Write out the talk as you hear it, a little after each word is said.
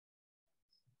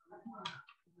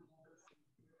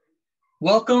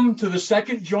Welcome to the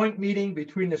second joint meeting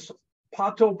between the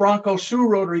Pato Branco Sul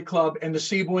Rotary Club and the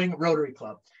Sebewaing Rotary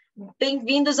Club.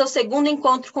 Bem-vindos ao segundo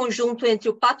encontro conjunto entre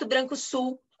o Pato Branco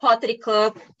Sul Rotary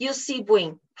Club e o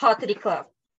Sebewaing Rotary Club.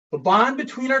 The bond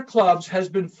between our clubs has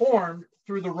been formed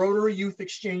through the Rotary Youth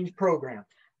Exchange Program.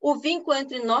 O vínculo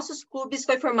entre nossos clubes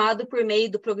foi formado por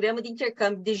meio do programa de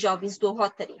intercâmbio de jovens do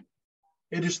Rotary.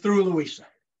 It is through Luiza.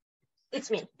 It's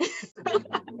me.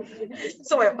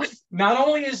 Sou eu. Not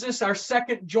only is this our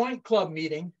second joint club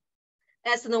meeting,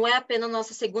 essa não é apenas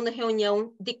nossa segunda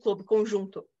reunião de clube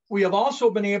conjunto. We have also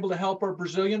been able to help our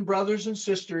Brazilian brothers and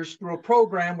sisters through a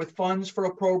program with funds for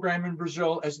a program in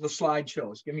Brazil, as the slide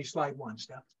shows. Give me slide one,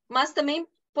 Steph. Mas também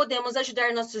podemos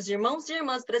ajudar nossos irmãos e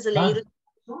irmãs brasileiros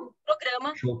no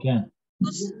programa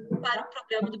para o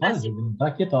programa do Brasil. Tá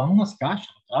aqui, tá umas caixas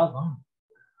atrás, não?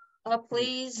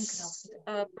 Please,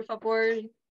 por favor.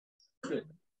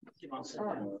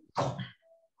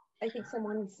 I think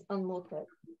someone's unmuted.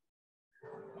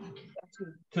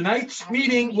 Tonight's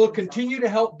meeting will continue to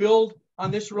help build on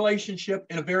this relationship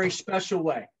in a very special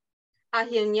way. A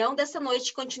reunião dessa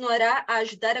noite continuará a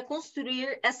ajudar a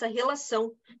construir essa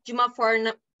relação de uma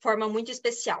forma muito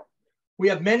especial. We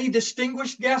have many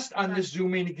distinguished guests on this Zoom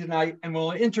meeting tonight, and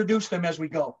we'll introduce them as we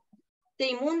go.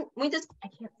 Tem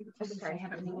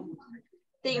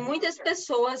muitas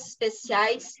pessoas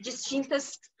especiais,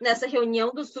 distintas nessa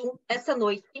reunião do Zoom essa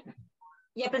noite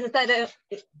e apresentaremos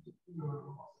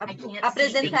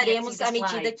à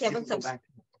medida que avançamos.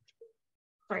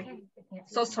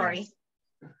 Sorry.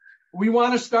 We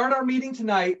want to start our meeting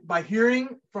tonight by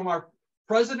hearing from our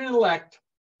President-elect,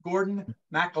 Gordon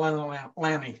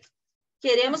McInally.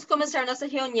 Queremos começar nossa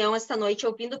reunião esta noite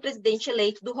ouvindo o presidente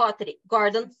eleito do Rotary,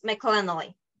 Gordon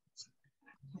McInally.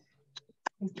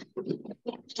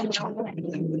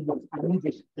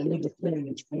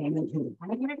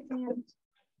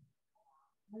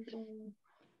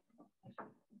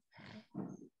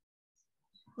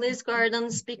 Please,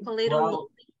 Gordon, speak a little.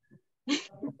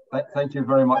 Thank you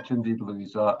very much indeed,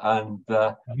 Luiza. And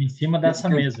em cima dessa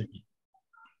mesa aqui.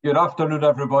 Good afternoon,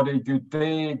 everybody. Good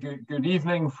day, good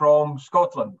evening from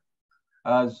Scotland.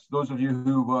 As those of you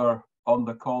who were on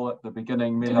the call at the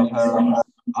beginning may have heard,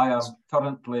 I am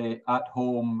currently at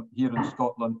home here in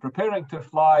Scotland, preparing to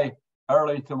fly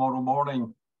early tomorrow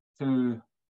morning to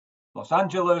Los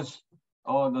Angeles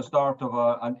on the start of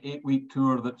an 8-week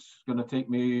tour that's going to take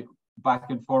me back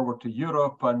and forward to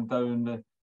Europe and down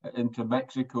into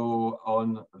Mexico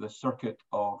on the circuit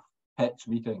of PETS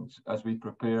meetings as we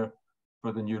prepare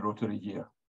for the new Rotary year.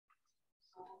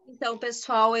 Então,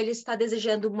 pessoal, ele está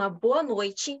desejando uma boa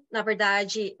noite. Na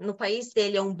verdade, no país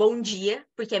dele é um bom dia,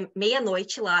 porque é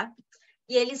meia-noite lá.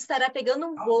 E ele estará pegando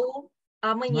um voo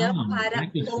amanhã para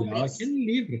Londres.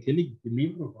 Aquele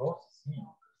livro grosso, assim.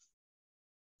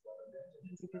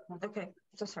 Ok,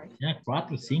 so sorry.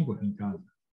 4, 5 aqui em casa.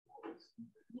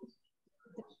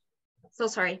 So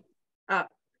sorry.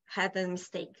 Had a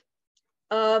mistake.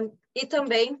 E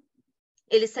também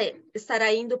ele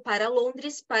estará indo para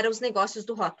Londres para os negócios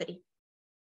do Rotary.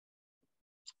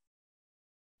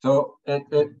 So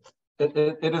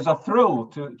it is a thrill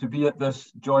to be at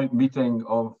this joint meeting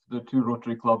of the two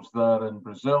Rotary clubs there in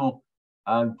Brazil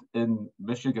and in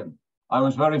Michigan. I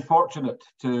was very fortunate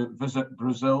to visit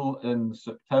Brazil in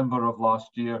September of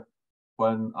last year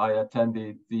when I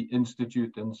attended the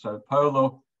Institute in Sao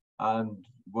Paulo and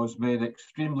was made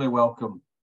extremely welcome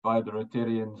by the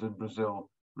Rotarians in Brazil.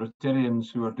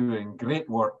 Rotarians who are doing great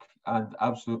work and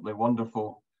absolutely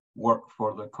wonderful work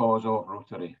for the cause of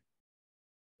Rotary.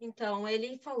 Então,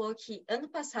 ele falou que ano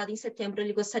passado, em setembro,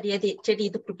 ele gostaria de ter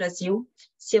ido para o Brasil.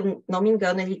 Se eu não me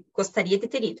engano, ele gostaria de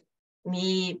ter ido.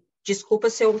 Me desculpa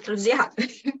se eu traduzi errado.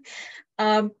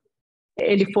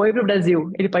 Ele foi para o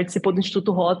Brasil. Ele participou do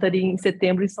Instituto Rotary em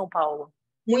setembro em São Paulo.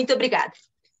 Muito obrigada.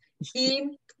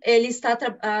 E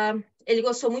ele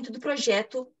gostou muito do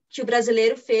projeto que o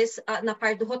brasileiro fez na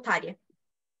parte do Rotária.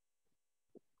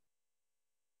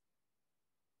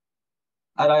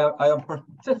 And I am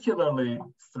particularly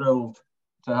thrilled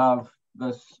to have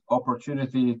this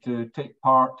opportunity to take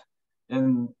part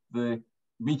in the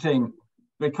meeting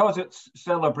because it's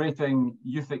celebrating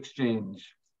youth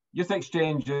exchange. Youth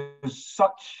exchange is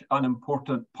such an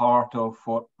important part of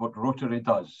what Rotary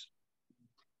does.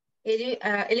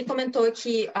 Ele comentou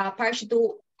que a parte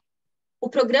o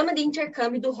programa de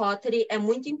intercâmbio do Rotary é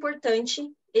muito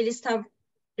importante. Ele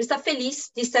está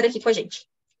feliz de estar aqui com a gente.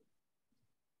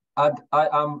 And I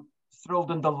am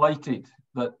thrilled and delighted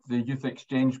that the Youth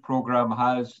Exchange Programme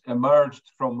has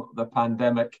emerged from the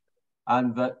pandemic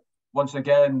and that once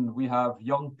again we have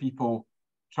young people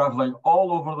travelling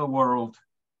all over the world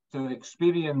to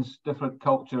experience different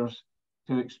cultures,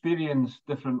 to experience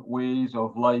different ways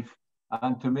of life,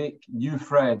 and to make new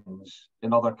friends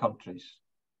in other countries.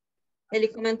 Ele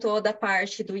comentou da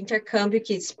parte do intercâmbio,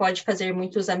 que se pode fazer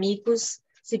muitos amigos,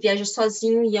 se viaja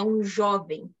sozinho e é um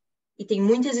jovem, e tem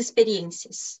muitas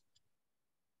experiências.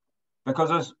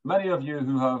 Because as many of you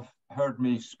who have heard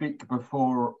me speak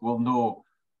before will know,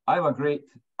 I'm a great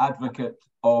advocate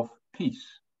of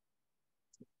peace.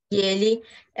 E ele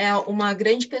é uma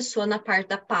grande pessoa na parte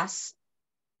da paz.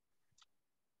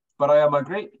 But I am a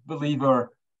great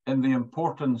believer in the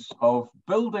importance of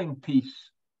building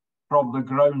peace from the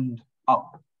ground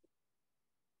up.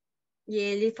 E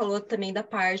ele falou também da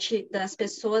parte das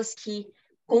pessoas que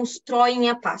constroem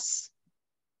a paz.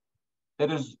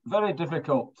 It is very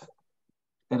difficult,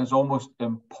 it is almost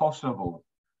impossible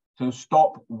to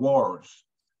stop wars.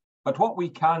 But what we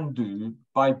can do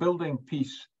by building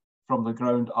peace from the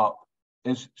ground up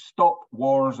is stop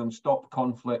wars and stop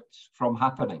conflicts from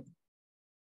happening.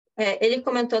 Ele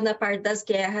comentou na parte das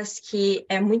guerras que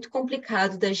é muito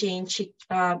complicado da gente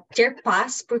ter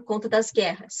paz por conta das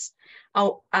guerras.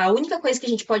 A única coisa que a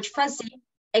gente pode fazer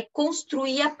é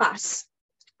construir a paz,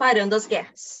 parando as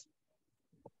guerras.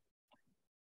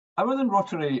 And within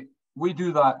Rotary, we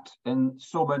do that in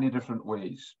so many different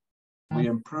ways. We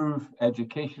improve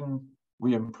education,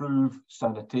 we improve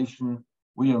sanitation,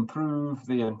 we improve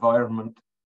the environment,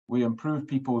 we improve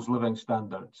people's living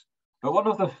standards. But one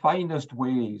of the finest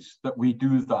ways that we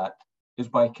do that is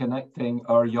by connecting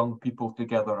our young people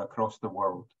together across the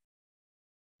world.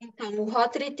 Então, o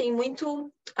Rotary tem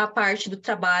muito a parte do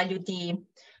trabalho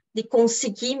de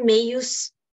conseguir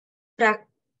meios para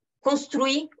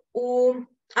construir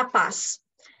a paz.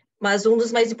 Mas um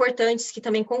dos mais importantes, que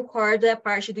também concordo, é a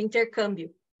parte do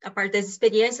intercâmbio, a parte das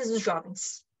experiências dos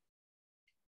jovens.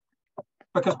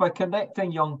 Because by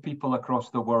connecting young people across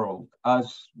the world,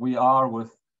 as we are with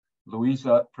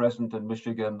Luiza present in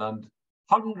Michigan and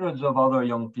hundreds of other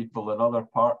young people in other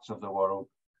parts of the world,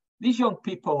 these young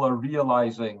people are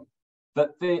realizing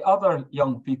that the other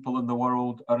young people in the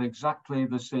world are exactly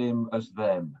the same as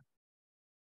them.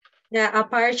 A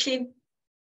parte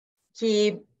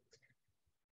que...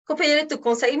 Companheiro, tu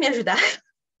consegue me ajudar?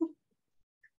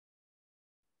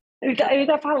 Ele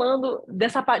tá falando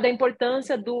dessa parte da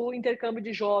importância do intercâmbio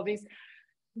de jovens,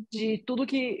 de tudo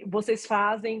que vocês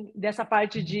fazem, dessa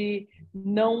parte de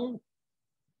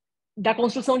da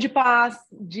construção de paz,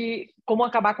 de como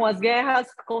acabar com as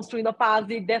guerras, construindo a paz,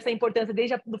 e dessa importância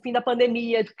desde o fim da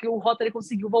pandemia, de que o Rotary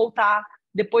conseguiu voltar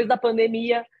depois da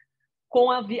pandemia com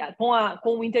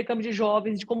o intercâmbio de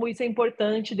jovens, de como isso é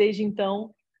importante desde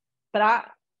então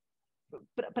para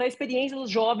a experiência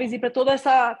dos jovens e para toda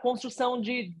essa construção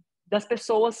das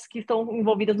pessoas que estão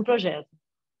envolvidas no projeto.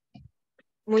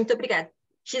 Muito obrigada.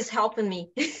 She's helping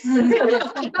me.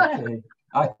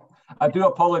 I do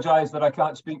apologize that I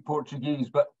can't speak Portuguese,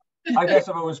 but I guess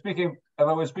if I was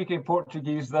speaking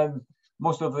Portuguese, then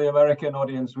most of the American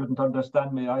audience wouldn't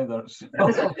understand me either. So.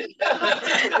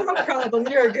 No problem,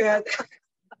 you're good.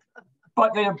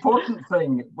 But the important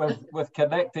thing with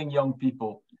connecting young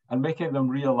people and making them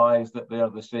realize that they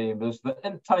are the same is that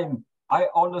in time, I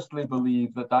honestly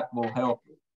believe that will help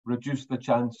reduce the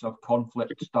chance of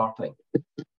conflict starting.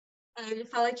 Ele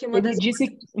fala que Ele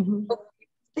disse...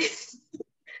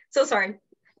 So sorry.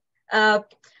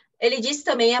 Ele disse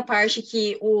também a parte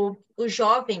que o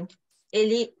jovem,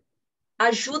 ele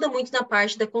ajuda muito na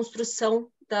parte da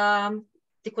construção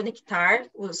de conectar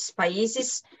os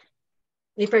países.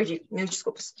 Me perdi, meus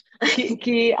desculpas.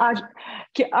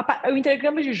 O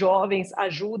intercâmbio de jovens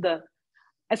ajuda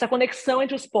essa conexão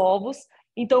entre os povos.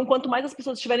 Então, quanto mais as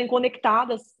pessoas estiverem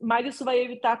conectadas, mais isso vai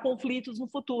evitar conflitos no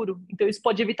futuro. Então, isso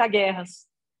pode evitar guerras.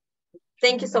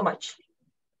 Thank you so much.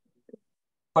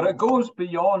 But it goes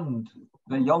beyond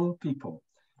the young people,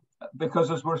 because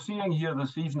as we're seeing here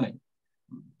this evening,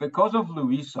 because of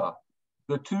Luiza,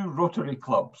 the two Rotary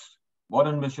clubs, one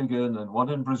in Michigan and one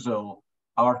in Brazil,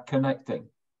 are connecting.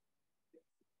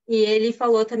 E ele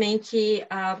falou também que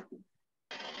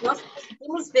nós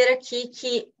conseguimos ver aqui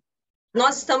que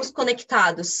nós estamos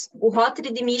conectados. O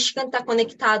Rotary de Michigan está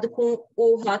conectado com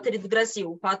o Rotary do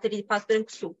Brasil, o Rotary de Pato Branco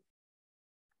Sul.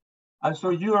 And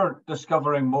so you're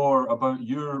discovering more about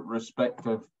your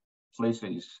respective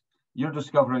places. You're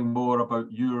discovering more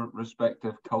about your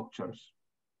respective cultures.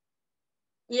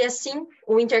 E assim,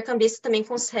 o intercambista também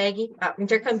consegue,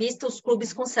 os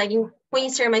clubes conseguem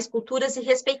conhecer mais culturas e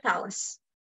respeitá-las.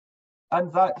 And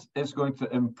that is going to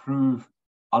improve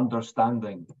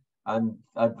understanding and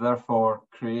therefore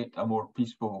create a more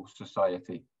peaceful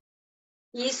society.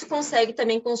 E isso consegue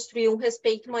também construir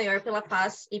respeito maior pela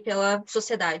paz e pela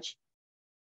sociedade.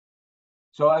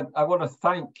 So I want to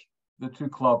thank the two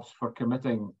clubs for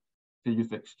committing to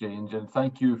Youth Exchange, and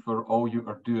thank you for all you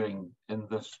are doing in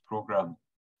this program.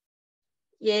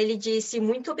 E ele disse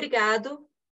muito obrigado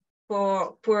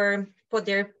por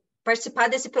poder participar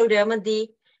desse programa de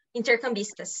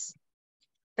intercambistas.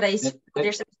 Para isso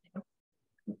poder ser possível.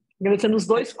 Agradecendo os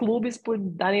dois clubes por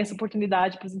darem essa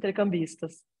oportunidade para os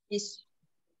intercambistas. Isso.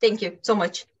 Thank you so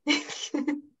much.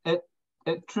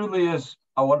 It truly is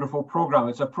a wonderful program.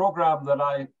 It's a program that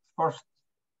I first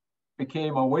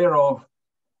became aware of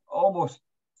almost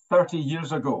 30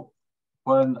 years ago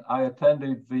when I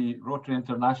attended the Rotary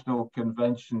International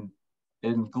Convention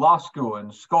in Glasgow,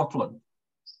 in Scotland.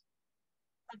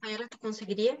 Rafaela, tu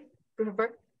conseguiria, por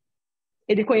favor?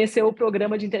 Ele conheceu o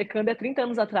programa de intercâmbio há 30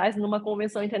 anos atrás, numa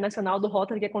convenção internacional do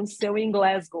Rotary que aconteceu em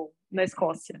Glasgow, na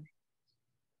Escócia.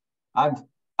 And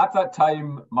at that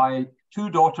time, my two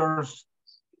daughters,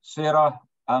 Sarah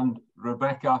and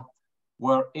Rebecca,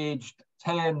 were aged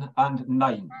 10 and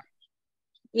 9.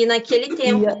 E naquele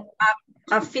tempo,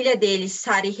 a filha deles,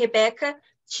 Sarah e Rebeca,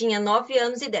 tinha 9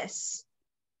 anos e 10.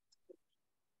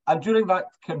 And during that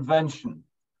convention,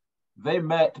 they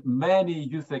met many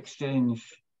youth exchange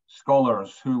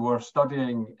scholars who were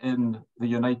studying in the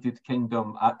United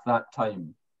Kingdom at that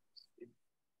time.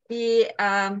 E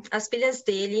as filhas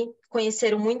dele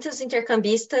conheceram muitos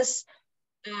intercambistas,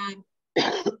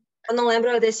 eu não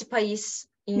lembro desse país.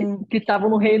 Que estavam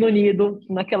no Reino Unido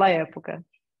naquela época.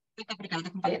 Muito obrigada,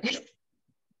 companheira.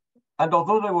 And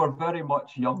although they were very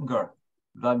much younger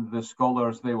than the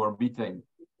scholars they were meeting,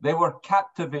 they were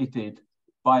captivated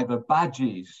by the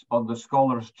badges on the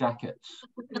scholars' jackets.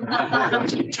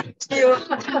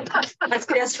 As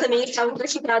crianças também estavam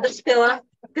cativadas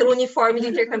pelo uniforme do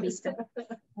intercambista.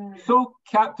 So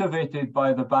captivated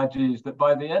by the badges that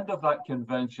by the end of that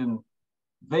convention,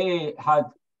 they had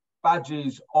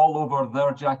badges all over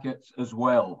their jackets as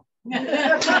well.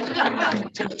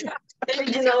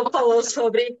 Ele de novo falou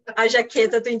sobre a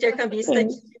jaqueta do intercambista.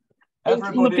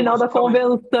 No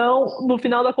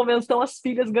final da convenção, as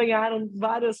filhas ganharam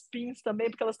várias pins também,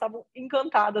 porque elas estavam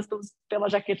encantadas pela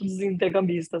jaqueta dos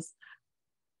intercambistas.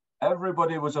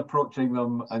 Everybody was approaching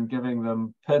them and giving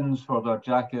them pins for their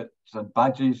jackets and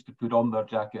badges to put on their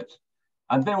jackets.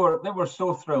 And they were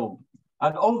so thrilled.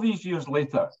 And all these years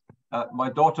later, my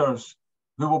daughters,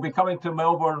 who will be coming to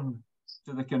Melbourne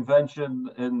to the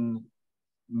convention in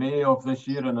May of this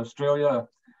year in Australia,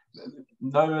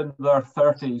 now in their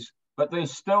 30s, but they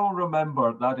still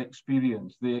remember that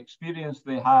experience, the experience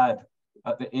they had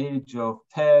at the age of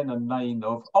 10 and 9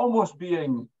 of almost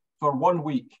being, for 1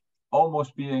 week,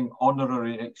 almost being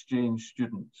honorary exchange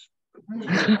students.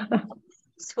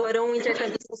 Foram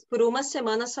intercambistas por uma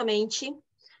semana somente.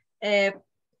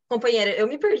 Companheira, eu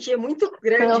me perdi, é muito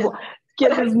grande. Que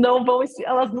eles não vão,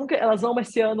 elas vão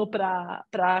esse ano para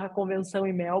a convenção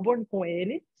em Melbourne com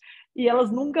ele, e elas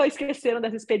nunca esqueceram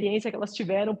dessa experiência que elas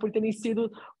tiveram por terem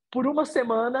sido, por uma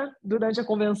semana, durante a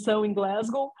convenção em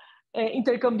Glasgow,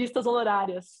 intercambistas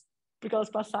honorárias, porque elas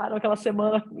passaram aquela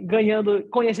semana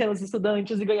conhecendo os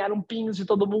estudantes e ganharam pins de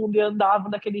todo mundo e andavam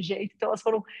daquele jeito. Então elas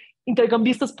foram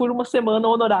intercambistas por uma semana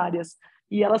honorárias.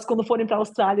 E elas, quando forem para a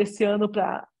Austrália esse ano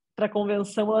para a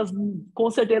convenção, elas com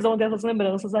certeza vão ter essas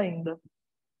lembranças ainda.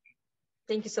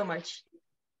 Thank you so much.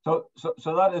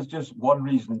 So that is just one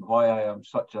reason why I am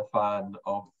such a fan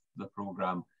of the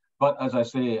program. But as I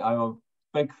say, I'm a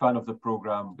big fan of the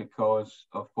program because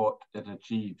of what it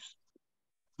achieves.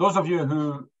 Those of you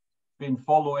who've been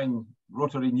following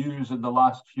Rotary News in the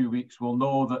last few weeks will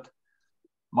know that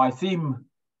my theme,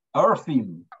 our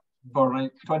theme for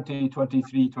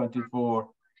 2023-24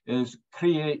 is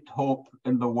Create Hope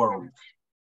in the World.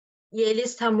 E ele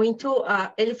está muito...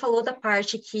 ele falou da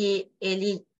parte que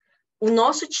o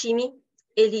nosso time,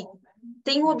 ele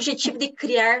tem o objetivo de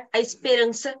criar a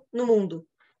esperança no mundo.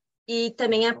 E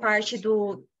também a parte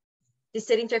de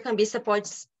ser intercambista pode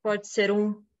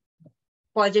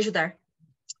ajudar.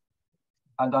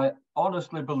 And I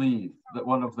honestly believe that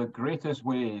one of the greatest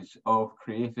ways of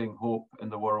creating hope in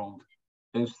the world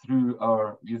is through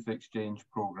our youth exchange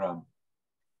program.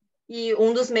 E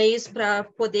dos meios para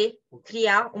poder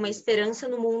criar uma esperança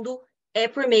no mundo é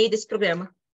por meio desse programa.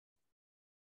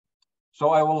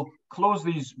 So I will close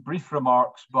these brief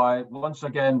remarks by once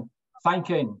again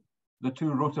thanking the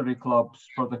two Rotary clubs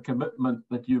for the commitment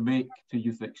that you make to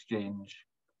youth exchange.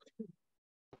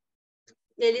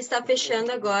 Ele está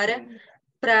fechando agora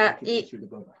e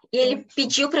ele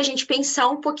pediu para a gente pensar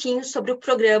um pouquinho sobre o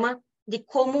programa, de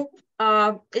como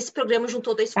esse programa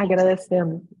juntou dois clubes.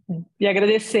 Agradecendo. E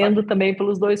agradecendo também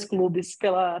pelos dois clubes,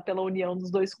 pela união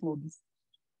dos dois clubes.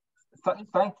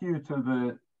 Thank you to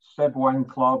the Sebewaing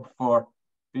Club for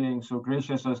being so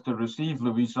gracious as to receive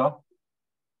Luiza.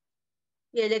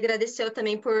 E ele agradeceu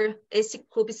também por esse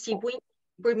clube Sebewaing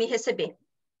por me receber.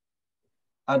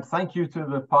 And thank you to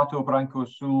the Pato Branco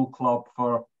Sul Club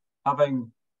for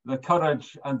having the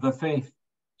courage and the faith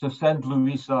to send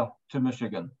Luiza to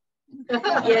Michigan.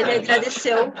 E ele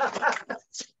agradeceu.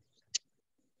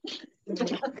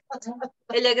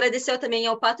 Ele agradeceu também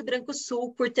ao Pato Branco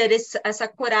Sul por ter essa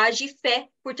coragem e fé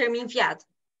por ter me enviado.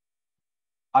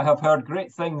 I have heard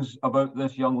great things about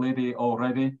this young lady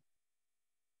already.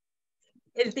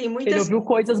 Ele tem Ele muitas. ouviu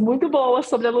coisas muito boas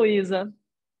sobre a Luiza.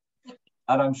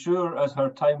 And I'm sure as her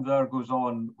time there goes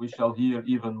on, we shall hear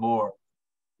even more.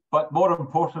 But more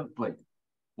importantly,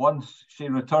 once she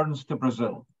returns to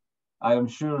Brazil, I am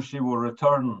sure she will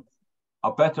return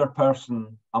a better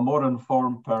person, a more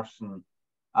informed person,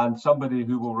 and somebody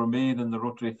who will remain in the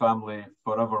Rotary family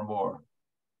forevermore.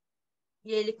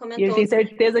 E ele E ele comentou. tem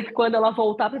certeza que quando ela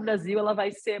voltar para o Brasil, ela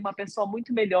vai ser uma pessoa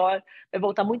muito melhor, vai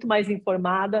voltar muito mais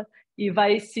informada e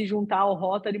vai se juntar ao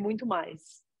Rotary muito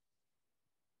mais.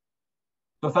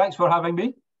 So thanks for having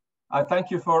me. I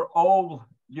thank you for all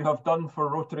you have done for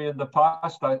Rotary in the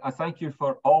past. I thank you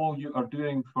for all you are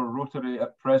doing for Rotary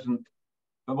at present.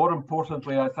 But more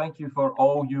importantly, I thank you for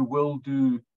all you will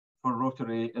do for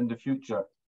Rotary in the future.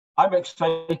 I'm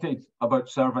excited about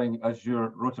serving as your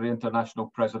Rotary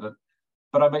International President,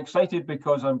 but I'm excited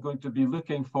because I'm going to be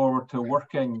looking forward to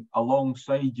working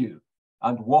alongside you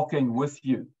and walking with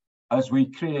you as we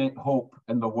create hope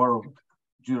in the world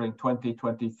during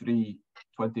 2023-24.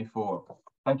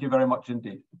 Thank you very much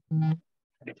indeed.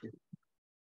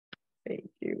 Thank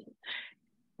you.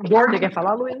 Gordon, Você quer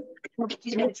falar, Luiz?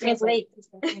 Translate.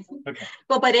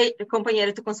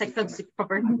 Companheiro, tu consegue traduzir, por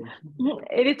favor?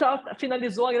 Ele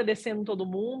finalizou agradecendo todo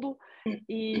mundo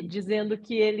e dizendo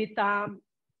que ele está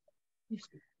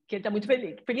muito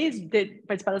feliz de ter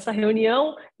participado dessa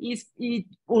reunião e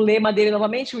o lema dele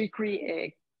novamente,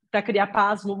 para criar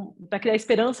paz, para criar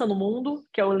esperança no mundo,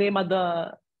 que é o lema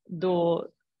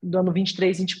do ano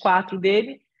 23-24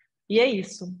 dele, e é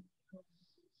isso.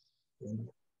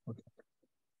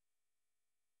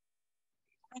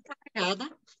 Muito obrigada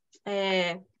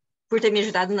por ter me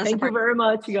ajudado nessa Thank parte. you very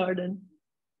much, Gordon.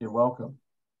 You're welcome.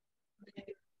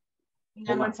 Hang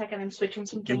on 1 second, I'm switching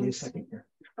some give me a things. second here.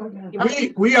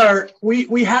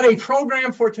 We had a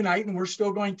program for tonight, and we're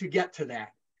still going to get to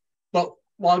that. But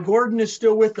while Gordon is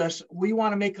still with us, we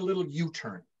want to make a little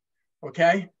U-turn.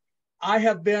 Okay, I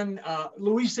have been.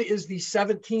 Luiza is the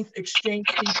 17th exchange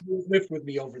student who has lived with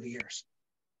me over the years.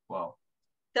 Wow.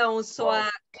 Então, sou a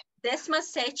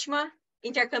 17ª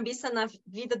intercambista na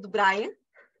vida do Brian,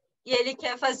 e ele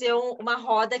quer fazer uma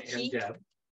roda aqui.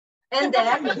 And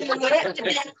Deb,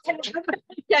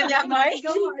 que é a minha mãe.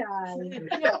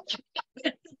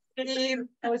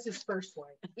 That was his first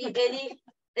one. E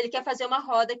ele quer fazer uma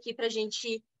roda aqui para a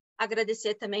gente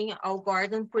agradecer também ao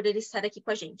Gordon por ele estar aqui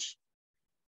com a gente.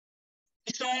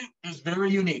 Is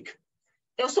very unique.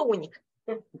 Eu sou única.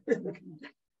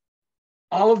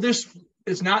 All of this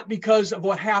is not because of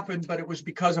what happened, but it was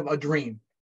because of a dream.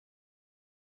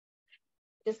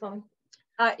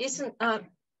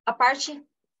 A parte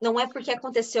não é porque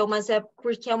aconteceu, mas é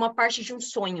porque é uma parte de um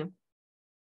sonho.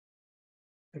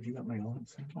 Have you got my own?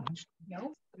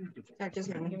 No.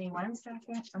 Just Give me 1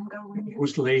 second. I'm going.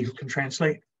 Who's the lady who can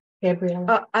translate?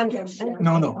 Gabriela.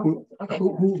 No. Okay.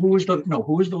 Who is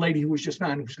the lady who was just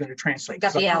on who's going to translate?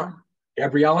 Gabriela.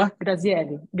 Gabriella?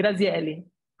 Grazielli. Grazielli?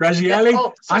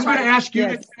 Oh, so I'm going to sorry. ask you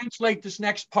Yes. to translate this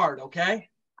next part, okay?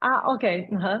 Okay.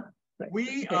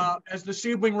 We, Okay. as the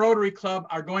Sebewaing Rotary Club,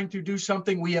 are going to do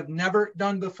something we have never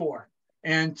done before.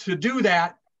 And to do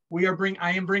that,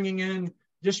 I am bringing in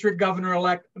District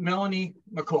Governor-elect Melanie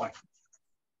McCoy.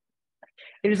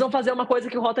 Eles vão fazer uma coisa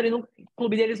que o Rotary, o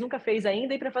clube deles nunca fez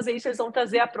ainda, e para fazer isso eles vão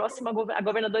trazer a próxima a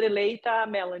governadora eleita,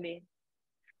 Melanie.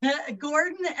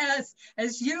 Gordon,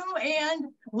 as you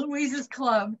and Luiza's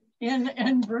club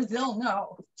in Brazil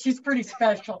know, she's pretty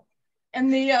special. And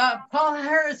the Paul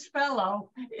Harris Fellow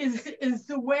is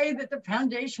the way that the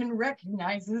foundation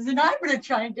recognizes, and I'm going to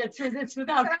try and get through this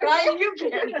without crying. You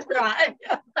can't cry.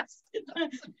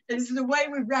 Is the way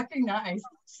we recognize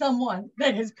someone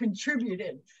that has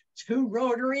contributed to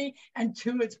Rotary and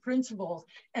to its principles.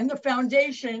 And the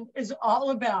foundation is all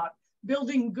about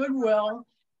building goodwill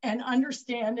and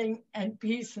understanding and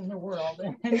peace in the world.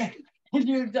 And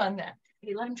you've done that.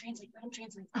 Hey, let him translate.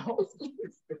 Oh.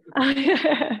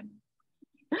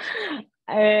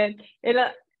 Ele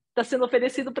está sendo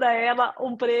oferecido para ela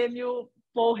um prêmio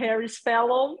Paul Harris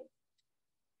Fellow,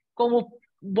 como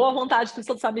boa vontade,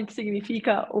 todos sabem o que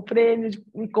significa o prêmio de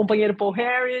companheiro Paul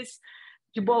Harris,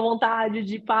 de boa vontade,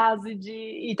 de paz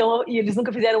então, e eles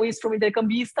nunca fizeram isso para uma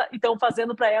intercambista, então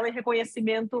fazendo para ela em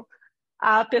reconhecimento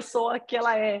à pessoa que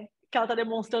ela é, que ela está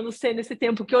demonstrando ser nesse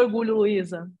tempo. Que orgulho,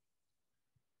 Luiza.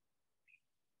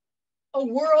 A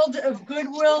world of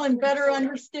goodwill and better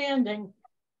understanding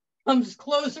comes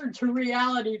closer to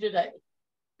reality today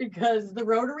because the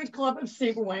Rotary Club of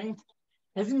Sebewaing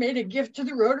has made a gift to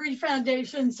the Rotary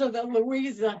Foundation so that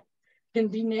Luiza can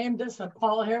be named as a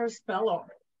Paul Harris Fellow.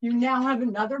 You now have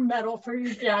another medal for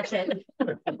your jacket.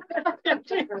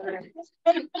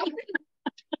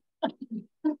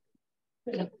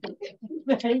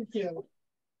 Thank you.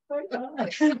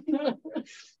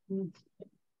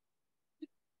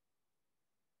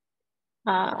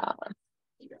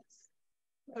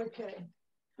 Okay.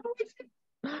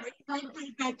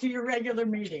 Back to your regular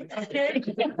meeting, okay?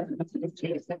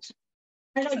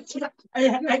 I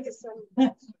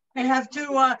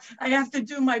have to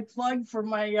do my plug for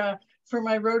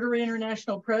my Rotary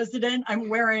International president. I'm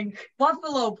wearing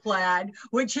buffalo plaid,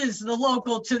 which is the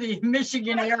local to the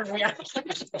Michigan area.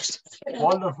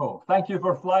 Wonderful. Thank you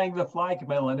for flying the flag,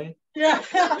 Melanie. Yeah.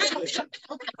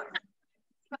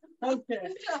 Okay.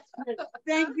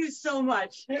 Thank you so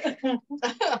much.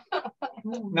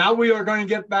 Now we are going to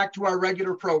get back to our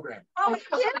regular program. Oh,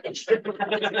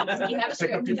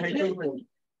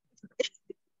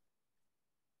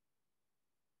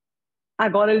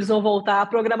 Agora eles vão voltar à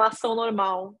programação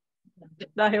normal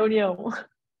da reunião.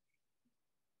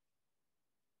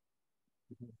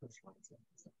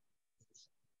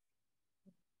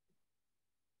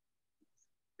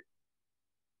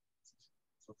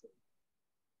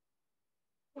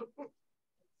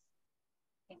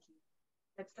 Thank you.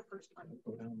 That's the first one.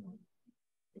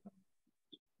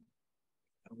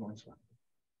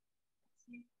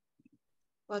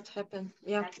 What happened?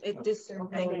 Yeah,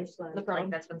 the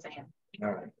problem. That's what I'm saying. All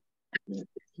right.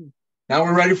 Now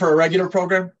we're ready for a regular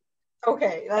program?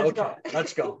 Okay, let's go.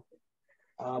 Let's go.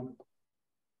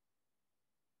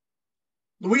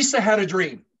 Luiza had a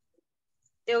dream.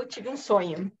 Eu tive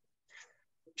sonho.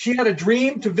 She had a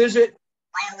dream to visit.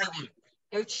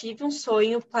 Eu tive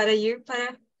sonho para ir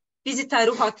para visitar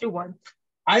o Rotary One.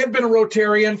 I have been a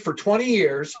Rotarian for 20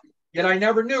 years, yet I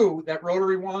never knew that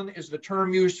Rotary One is the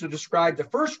term used to describe the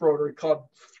first Rotary Club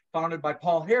founded by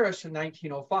Paul Harris in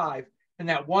 1905, and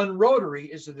that One Rotary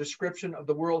is the description of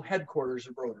the world headquarters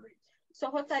of Rotary.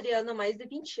 Sou rotariana há mais de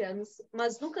 20 anos,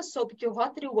 mas nunca soube que o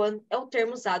Rotary One é o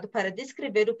termo usado para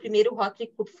descrever o primeiro Rotary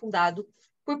Club fundado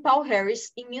por Paul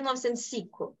Harris em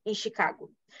 1905, em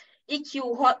Chicago, e que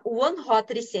o One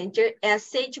Rotary Center é a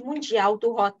sede mundial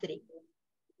do Rotary.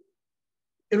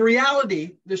 In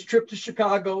reality, this trip to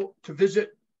Chicago to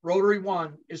visit Rotary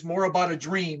One is more about a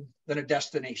dream than a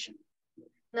destination.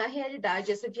 Na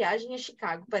realidade, essa viagem a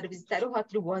Chicago para visitar o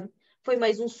Rotary One foi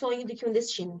mais sonho do que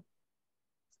destino.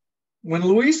 When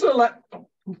Luiza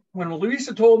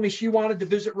told me she wanted to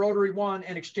visit Rotary One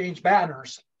and exchange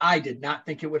banners, I did not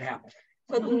think it would happen.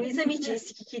 Quando Luiza me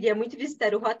disse que queria muito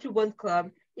visitar o Rotary One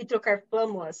Club e trocar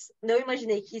flâmulas, não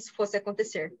imaginei que isso fosse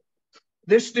acontecer.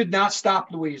 This did not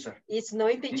stop Luiza. Isso não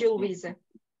impediu Luiza.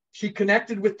 She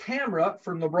connected with Tamara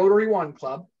from the Rotary One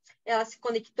Club. Ela se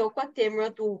conectou com a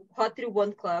Tamara do Rotary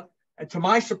One Club. And to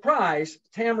my surprise,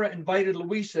 Tamara invited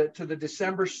Luiza to the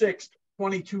December 6th,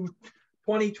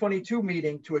 2022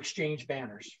 meeting to exchange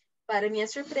banners. Para minha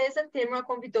surpresa, Tamara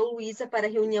convidou Luiza para a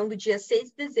reunião do dia 6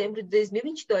 de dezembro de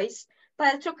 2022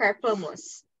 para trocar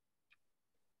flâmulas.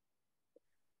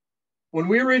 When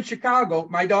we were in Chicago,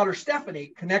 my daughter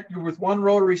Stephanie connected with One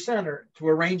Rotary Center to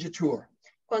arrange a tour.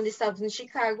 Quando estávamos em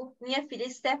Chicago, minha filha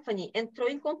Stephanie entrou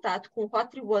em contato com o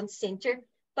Rotary One Center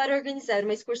para organizar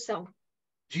uma excursão.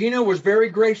 Gina was very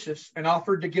gracious and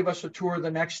offered to give us a tour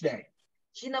the next day.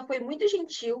 Gina foi muito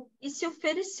gentil e se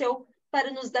ofereceu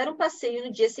para nos dar passeio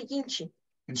no dia seguinte.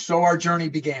 And so our journey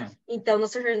began. Então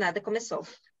nossa jornada começou.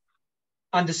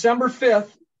 On December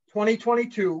 5th,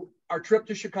 2022, our trip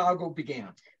to Chicago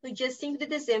began. No dia 5 de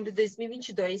dezembro de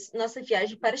 2022, nossa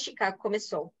viagem para Chicago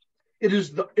começou. It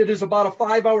is about a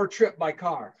 5-hour trip by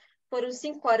car. Foram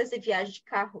 5 horas de viagem de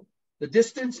carro. The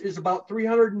distance is about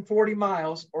 340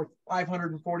 miles or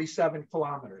 547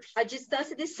 kilometers. A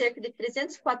distância de cerca de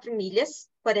 304 milhas,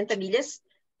 40 milhas,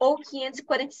 ou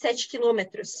 547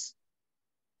 quilômetros.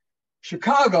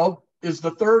 Chicago is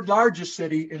the third largest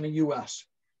city in the U.S.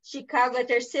 Chicago é a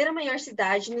terceira maior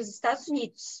cidade nos Estados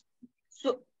Unidos.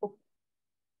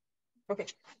 Okay.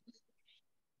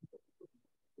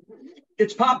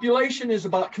 Its population is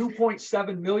about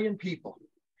 2.7 million people.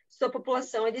 Sua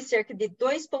população é de cerca de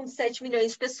 2,7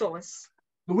 milhões de pessoas.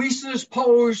 Luiza's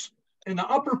pose in the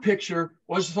upper picture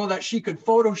was so that she could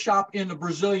Photoshop in the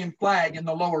Brazilian flag in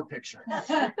the lower picture.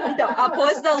 Então, a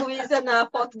pose da Luiza na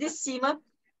foto de cima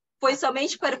foi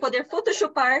somente para poder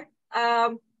photoshopar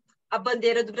a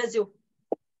bandeira do Brasil.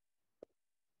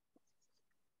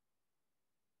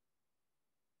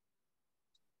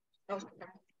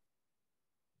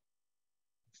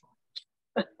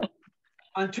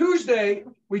 On Tuesday,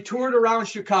 we toured around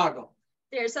Chicago.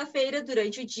 Terça-feira,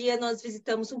 durante o dia, nós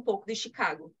visitamos pouco de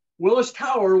Chicago. Willis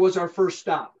Tower was our first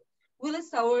stop. Willis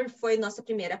Tower foi nossa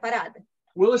primeira parada.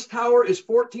 Willis Tower is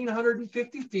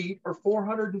 1,450 feet or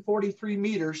 443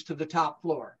 meters to the top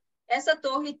floor. Essa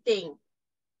torre tem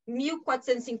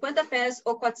 1.450 pés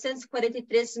ou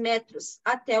 443 metros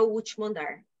até o último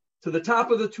andar. To the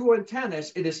top of the two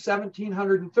antennas, it is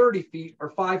 1,730 feet or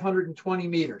 520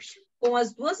 meters. Com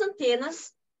as duas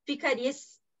antenas, ficaria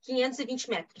 520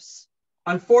 metros.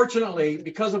 Unfortunately,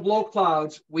 because of low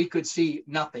clouds, we could see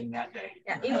nothing that day.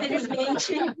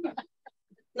 Infelizmente,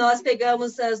 nós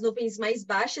pegamos as nuvens mais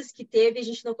baixas que teve e a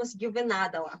gente não conseguiu ver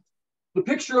nada lá. The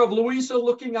picture of Luiza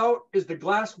looking out is the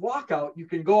glass walkout. You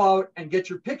can go out and get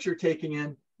your picture taken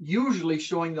in, usually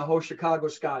showing the whole Chicago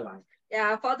skyline.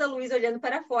 A foto da Luiza olhando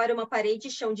para fora, uma parede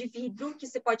de chão de vidro que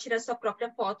você pode tirar sua própria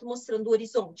foto mostrando o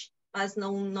horizonte, mas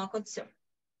não aconteceu.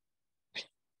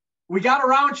 We got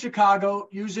around Chicago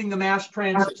using the mass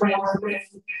transit.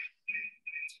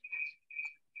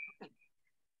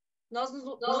 Nós nos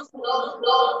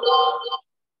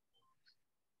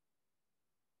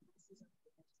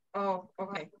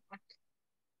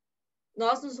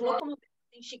locomovemos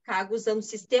em Chicago usando o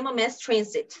sistema mass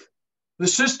transit. The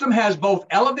system has both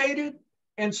elevated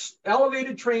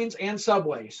trains and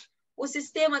subways. O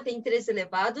sistema tem trens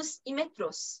elevados e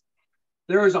metrôs.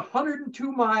 There is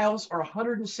 102 miles or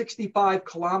 165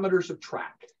 kilometers of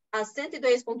track. Há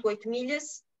 102,8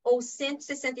 milhas ou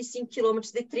 165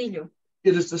 quilômetros de trilho.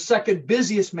 It is the second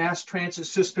busiest mass transit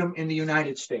system in the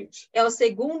United States. É o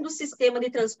segundo sistema de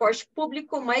transporte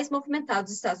público mais movimentado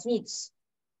dos Estados Unidos.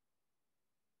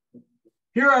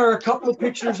 Here are a couple of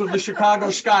pictures of the Chicago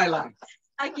skyline.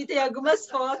 Aqui tem algumas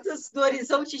fotos do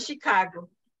horizonte de Chicago.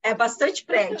 É bastante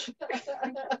prédio.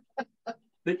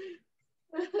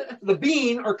 The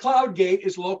bean or cloud gate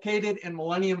is located in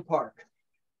Millennium Park.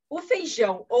 O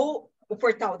feijão ou o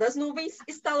portal das nuvens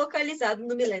está localizado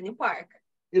no Millennium Park.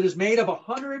 It is made of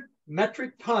 100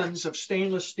 metric tons of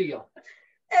stainless steel.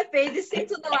 É feito de 100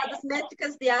 toneladas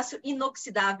métricas de aço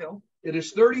inoxidável. It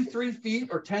is 33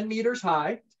 feet or 10 meters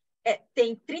high.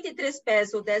 Tem 33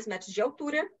 pés ou 10 metros de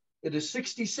altura. It is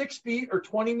 66 feet or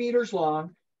 20 meters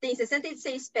long. Tem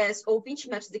 66 pés ou 20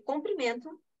 metros de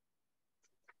comprimento.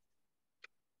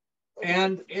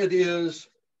 And it is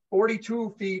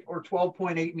 42 feet or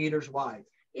 12.8 meters wide.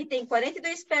 E tem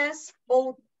 42 pés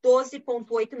ou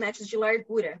 12,8 metros de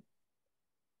largura.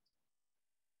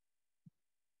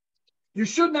 You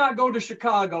should not go to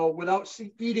Chicago without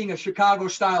eating a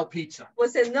Chicago-style pizza.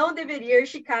 Você não deveria ir a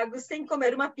Chicago sem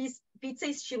comer uma pizza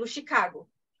estilo Chicago.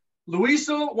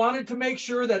 Luiza wanted to make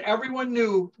sure that everyone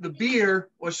knew the beer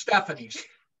was Stephanie's.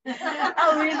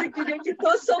 A Luiza queria que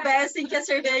todos soubessem que a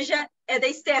cerveja é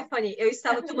da Stephanie. Eu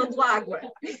estava tomando água.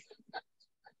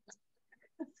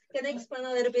 Can I explain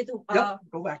a little bit?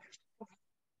 Go back.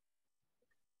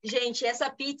 Gente, essa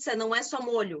pizza não é só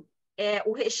molho.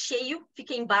 O recheio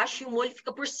fica embaixo e o molho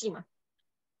fica por cima.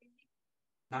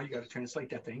 Now you got to translate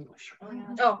that to English.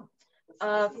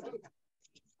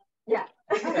 Yeah.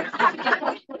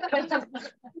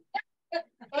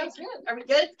 Are we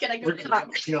good? Can I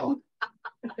go?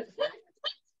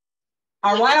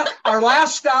 Our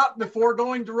last stop before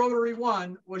going to Rotary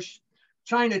One was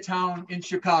Chinatown in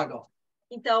Chicago.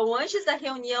 Então, antes da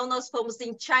reunião, nós fomos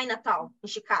em Chinatown, em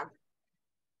Chicago.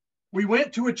 We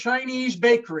went to a Chinese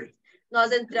bakery.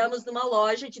 Nós entramos numa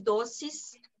loja de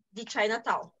doces de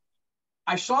Chinatown.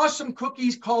 I saw some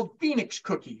cookies called Phoenix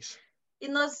cookies. E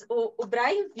o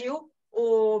Brian viu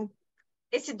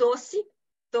esse doce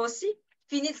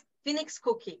Phoenix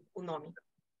Cookie, o nome.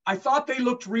 I thought they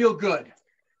looked real good.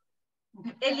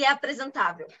 Ele é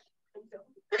apresentável.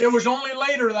 It was only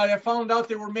later that I found out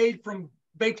they were made from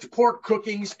baked pork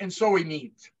cookings and soy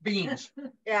beans.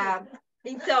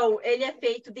 Então, ele é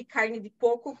feito de carne de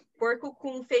porco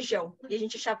com feijão. E a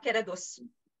gente achava que era doce.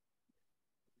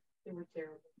 They were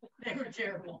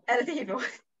terrible. Era terrível.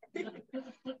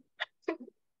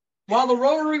 While the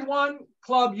Rotary One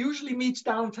Club usually meets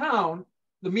downtown,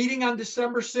 the meeting on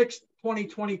December 6th,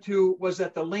 2022 was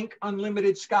at the Link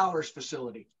Unlimited Scholars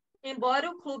Facility. Embora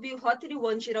o clube Rotary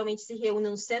One geralmente se reúna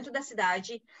no centro da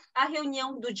cidade, a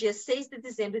reunião do dia 6 de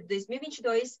dezembro de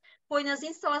 2022 foi nas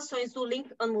instalações do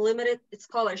Link Unlimited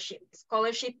Scholarship.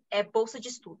 Scholarship é bolsa de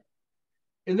estudo.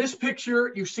 In this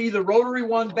picture, you see the Rotary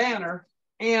One banner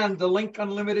and the Link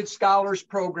Unlimited Scholars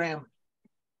Program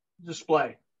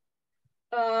display.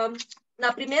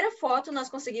 Na primeira foto, nós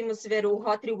conseguimos ver o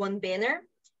Rotary One banner,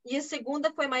 e a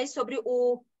segunda foi mais sobre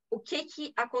o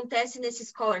que acontece nesse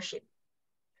scholarship.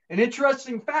 An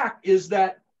interesting fact is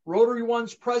that Rotary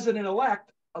One's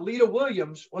president-elect, Alita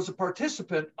Williams, was a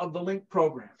participant of the Link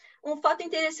program. Fato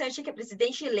interessante é que a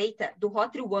presidente eleita do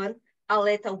Rotary One,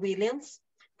 Alita Williams,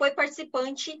 foi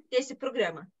participante desse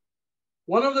programa.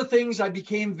 One of the things I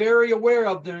became very aware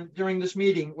of during this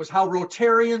meeting was how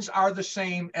Rotarians are the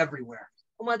same everywhere.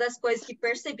 Uma das coisas que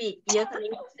percebi, e eu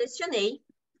também me impressionei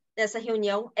nessa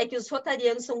reunião, é que os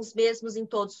rotarianos são os mesmos em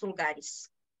todos os lugares.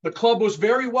 The club was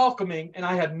very welcoming, and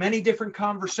I had many different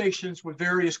conversations with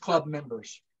various club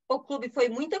members. O clube foi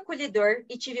muito acolhedor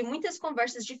e tive muitas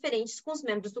conversas diferentes com os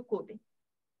membros do clube.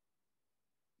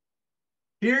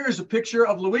 Here's a picture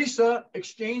of Luiza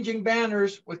exchanging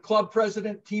banners with club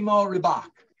president Timo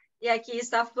Ribach. E aqui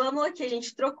está a fâmula que a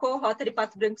gente trocou, Rotary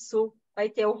Pato Branco Sul, vai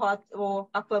ter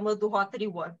a fâmula do Rotary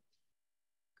One.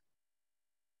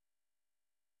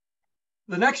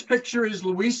 The next picture is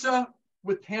Luiza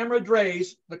with Tamara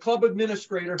Drays, the club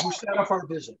administrator who set up our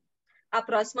visit. A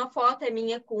próxima foto é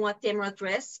minha com a Tamara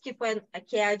Dress, que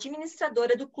é a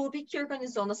administradora do clube que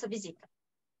organizou nossa visita.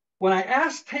 When I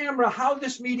asked Tamara how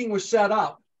this meeting was set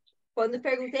up, quando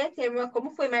perguntei a Tamara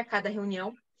como foi marcada a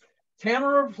reunião,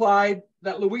 Tamara replied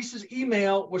that Luiza's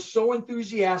email was so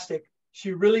enthusiastic,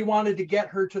 she really wanted to get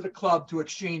her to the club to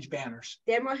exchange banners.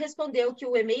 Tamara respondeu que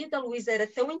o e-mail da Luiza era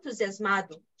tão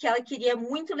entusiasmado que ela queria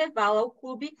muito levá-la ao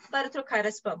clube para trocar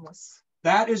as fâmulas.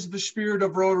 That is the spirit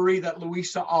of Rotary that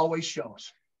Luiza always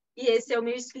shows. E esse é o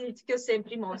meu espírito que eu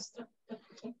sempre mostro.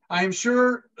 I am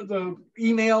sure the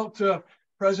email to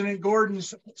President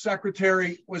Gordon's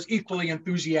secretary was equally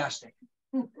enthusiastic.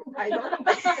 I don't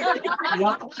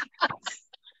know.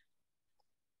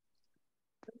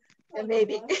 Yeah.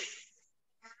 Maybe.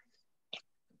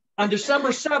 On December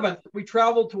 7th, we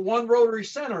traveled to One Rotary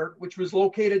Center, which was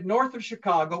located north of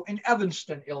Chicago in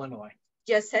Evanston, Illinois.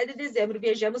 Dia 7 de dezembro,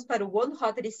 viajamos para o One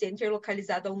Rotary Center,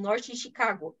 localizado ao norte de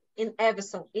Chicago, em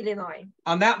Evanston, Illinois.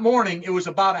 On that morning, it was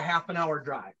about a half-an-hour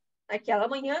drive. Naquela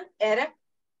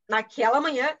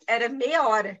manhã era meia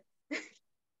hora.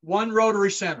 One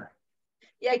Rotary Center.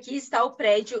 E aqui está o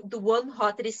prédio do One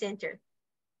Rotary Center.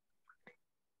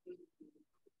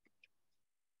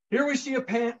 Here we see a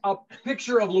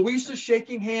picture of Luiza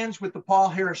shaking hands with the Paul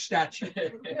Harris statue.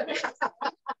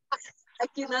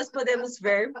 Aqui nós podemos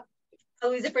ver a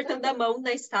Luiza apertando a mão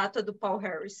na estátua do Paul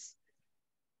Harris.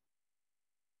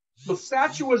 The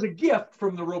statue was a gift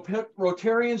from the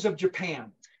Rotarians of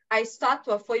Japan. A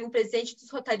estátua foi presente dos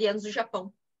Rotarianos do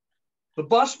Japão. The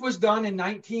bust was done in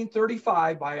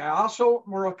 1935 by Isao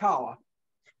Murakawa.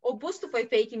 O busto foi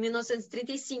feito em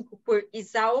 1935 por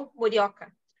Isao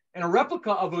Morioka. And a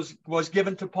replica of it was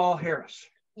given to Paul Harris.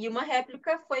 E uma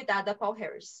réplica foi dada a Paul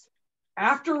Harris.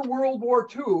 After World War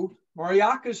II,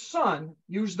 Morioka's son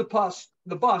used the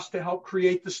bust to help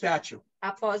create the statue.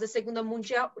 Após a Segunda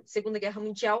Guerra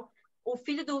Mundial, o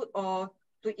filho do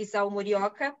Isao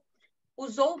Morioka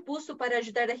usou o busto para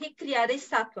ajudar a recriar a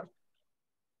estátua.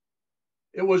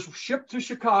 It was shipped to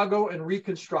Chicago and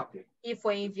reconstructed. E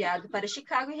foi enviado para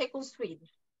Chicago e reconstruído.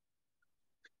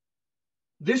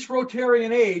 This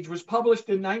Rotarian Age was published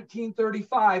in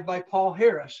 1935 by Paul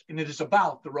Harris, and it is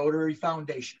about the Rotary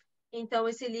Foundation. Então,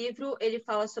 esse livro, ele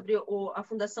fala sobre a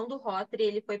fundação do Rotary,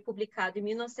 ele foi publicado em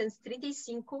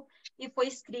 1935 e foi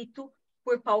escrito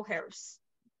por Paul Harris.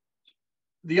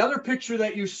 The other picture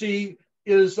that you see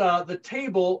is the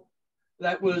table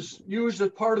that was used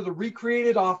as part of the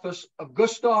recreated office of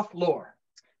Gustav Lohr.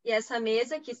 E essa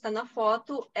mesa que está na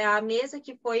foto é a mesa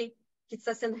que foi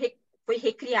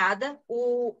recriada,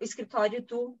 o escritório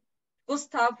do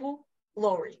Gustavo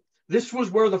Lohr. This was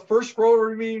where the first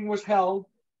Rotary meeting was held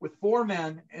with 4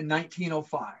 men in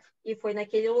 1905. E foi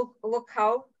naquele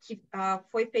local que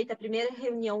foi feita a primeira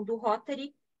reunião do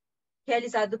Rotary,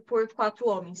 realizado por 4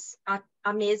 homens.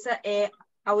 A mesa é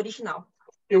a original.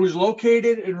 It was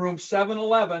located in room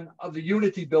 711 of the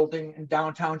Unity Building in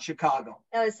downtown Chicago.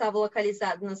 Ela estava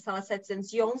localizada na sala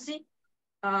 711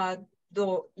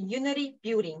 do Unity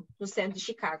Building, no centro de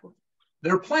Chicago.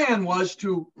 Their plan was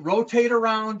to rotate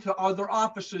around to other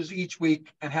offices each week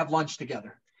and have lunch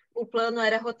together. O plano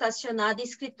era rotacionar de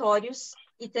escritórios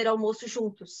e ter almoço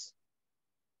juntos.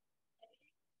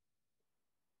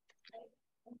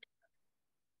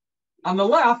 On the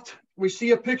left, we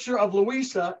see a picture of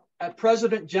Luiza at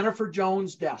President Jennifer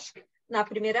Jones' desk. Na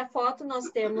primeira foto,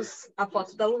 nós temos a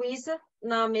foto da Luiza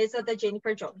na mesa da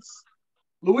Jennifer Jones.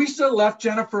 Luiza left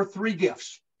Jennifer 3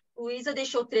 gifts. Luiza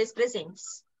deixou 3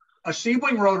 presentes. A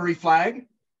Sebewaing Rotary flag,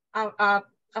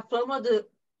 A flâmula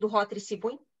do Rotary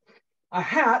Sebewaing, a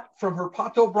hat from her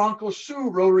Pato Branco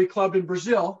Rotary Club in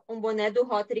Brazil, boné do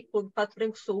Rotary Club Pato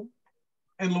Branco Sul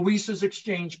and Luiza's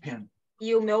exchange pin.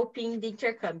 e o meu PIN de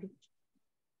intercâmbio.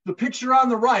 The picture on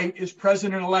the right is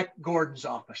President-elect Gordon's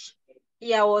office.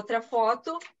 E a outra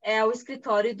foto é o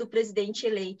escritório do presidente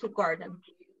eleito Gordon.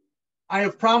 I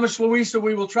have promised Luiza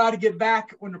we will try to get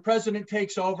back when the president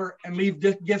takes over and leave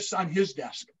gifts on his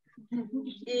desk.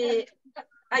 E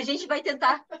a gente vai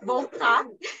tentar voltar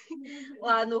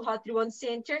lá no Rotary One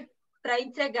Center para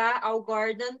entregar ao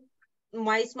Gordon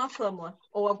mais uma flâmula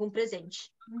ou algum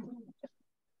presente.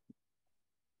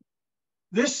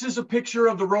 This is a picture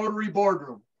of the Rotary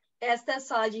boardroom. Esta é a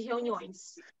sala de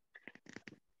reuniões.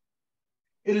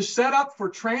 It is set up for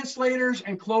translators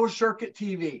and closed circuit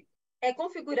TV. É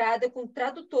configurada com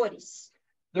tradutores.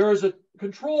 There is a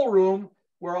control room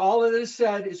where all that is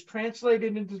said is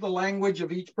translated into the language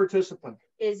of each participant.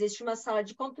 Existe uma sala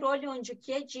de controle onde o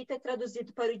que é dito é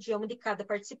traduzido para o idioma de cada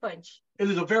participante. It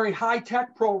is a very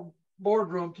high-tech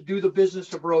boardroom to do the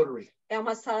business of Rotary. É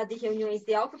uma sala de reuniões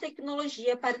de alta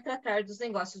tecnologia para tratar dos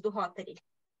negócios do Rotary.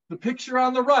 The picture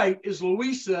on the right is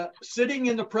Luiza sitting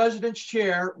in the president's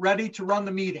chair, ready to run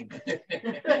the meeting.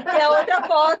 E a outra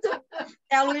foto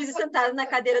é a Luiza sentada na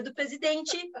cadeira do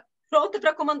presidente, pronta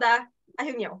para comandar a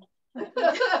reunião.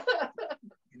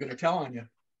 I'm going to tell on you.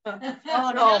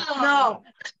 Oh, no.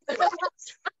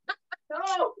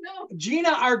 No. Gina,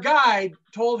 our guide,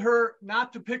 told her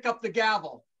not to pick up the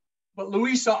gavel, but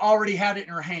Luiza already had it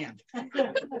in her hand.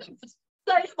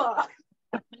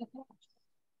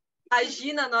 A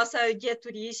Gina, nossa guia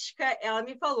turística, ela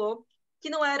me falou que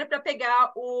não era para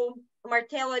pegar o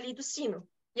martelo ali do sino.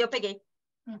 E eu peguei.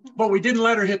 But we didn't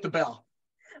let her hit the bell.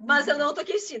 Mas eu não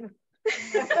toquei o sino.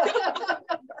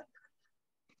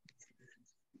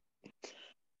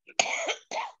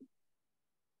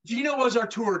 Gina was our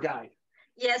tour guide.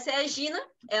 E essa é a Gina,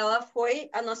 ela foi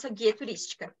a nossa guia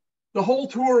turística. The whole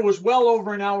tour was well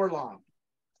over an hour long.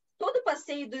 Todo o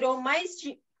passeio durou mais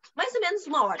ou menos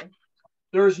 1 hora.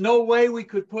 There is no way we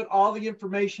could put all the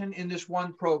information in this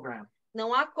one program.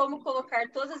 Não há como colocar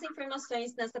todas as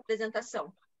informações nessa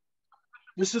apresentação.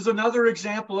 This is another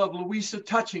example of Luiza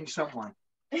touching someone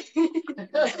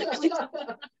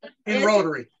in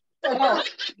Rotary.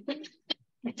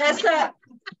 Essa...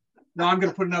 No, I'm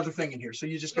going to put another thing in here. So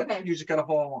you just got to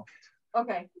follow along.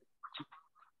 Okay.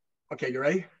 Okay, you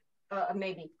ready?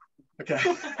 Maybe. Okay.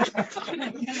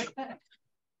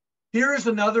 Here is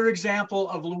another example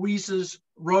of Luiza's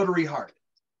Rotary heart.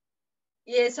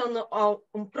 E esse é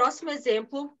próximo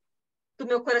exemplo do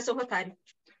meu coração rotário.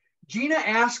 Gina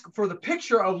asked for the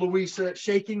picture of Luiza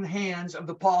shaking the hands of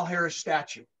the Paul Harris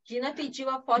statue. Gina pediu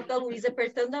a foto da Luiza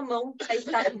apertando a mão da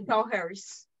estátua de Paul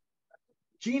Harris.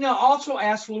 Gina also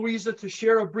asked Luiza to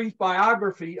share a brief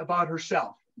biography about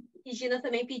herself. E Gina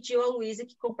também pediu a Luiza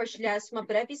que compartilhasse uma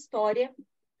breve história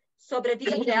sobre a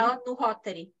vida dela no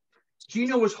Rotary.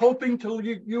 Gina was hoping to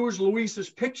use Luiza's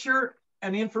picture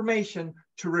and information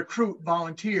to recruit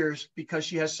volunteers because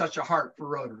she has such a heart for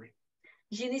Rotary.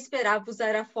 Gina esperava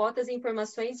usar a foto e as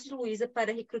informações de Luiza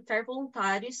para recrutar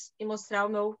voluntários e mostrar o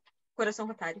meu coração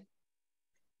rotário.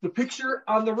 The picture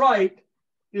on the right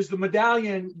is the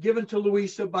medallion given to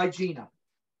Luiza by Gina.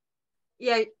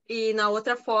 E na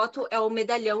outra foto é o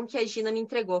medalhão que a Gina me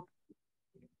entregou.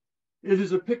 It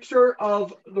is a picture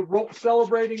of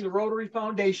celebrating the Rotary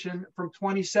Foundation from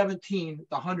 2017,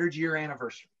 the 100-year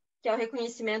anniversary. Que é o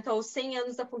reconhecimento aos 100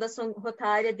 anos da Fundação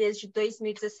Rotária desde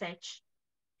 2017.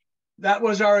 That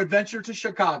was our adventure to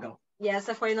Chicago. E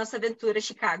essa foi a nossa aventura a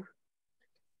Chicago.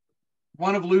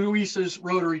 One of Luiza's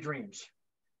Rotary dreams.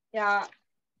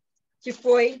 Que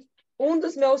foi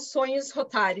dos meus sonhos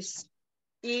rotários.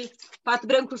 E Pato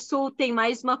Branco Sul tem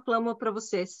mais uma flâmula para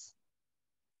vocês.